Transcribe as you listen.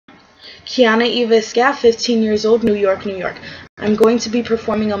Kiahna Eve, 15 years old, New York, New York. I'm going to be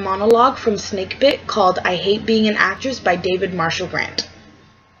performing a monologue from Snakebit called I Hate Being an Actress by David Marshall Grant.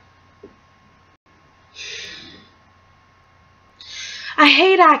 I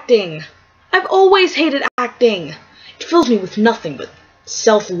hate acting. I've always hated acting. It fills me with nothing but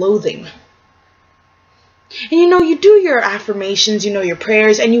self-loathing. And you do your affirmations, your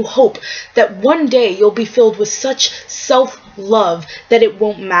prayers, and you hope that one day you'll be filled with such self-love that it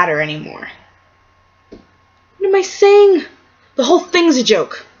won't matter anymore. What am I saying? The whole thing's a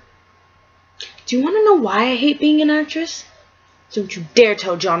joke. Do you want to know why I hate being an actress? Don't you dare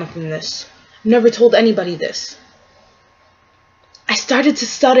tell Jonathan this. I've never told anybody this. I started to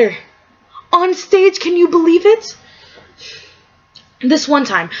stutter. On stage, can you believe it? This one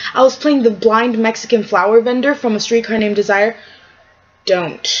time, I was playing the blind Mexican flower vendor from A Streetcar Named Desire.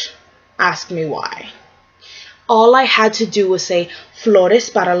 Don't ask me why. All I had to do was say, Flores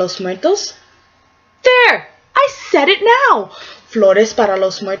para los muertos. There! I said it now! Flores para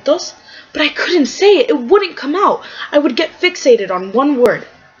los muertos. But I couldn't say it. It wouldn't come out. I would get fixated on one word.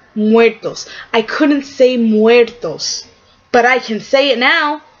 Muertos. I couldn't say muertos. But I can say it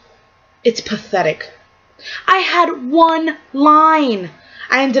now. It's pathetic. I had one line.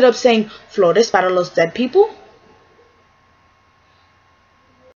 I ended up saying, Flores para los dead people.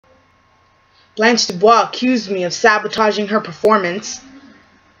 Blanche Dubois accused me of sabotaging her performance.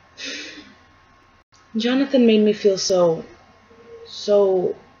 Jonathan made me feel so...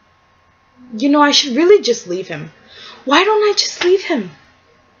 I should really just leave him. Why don't I just leave him?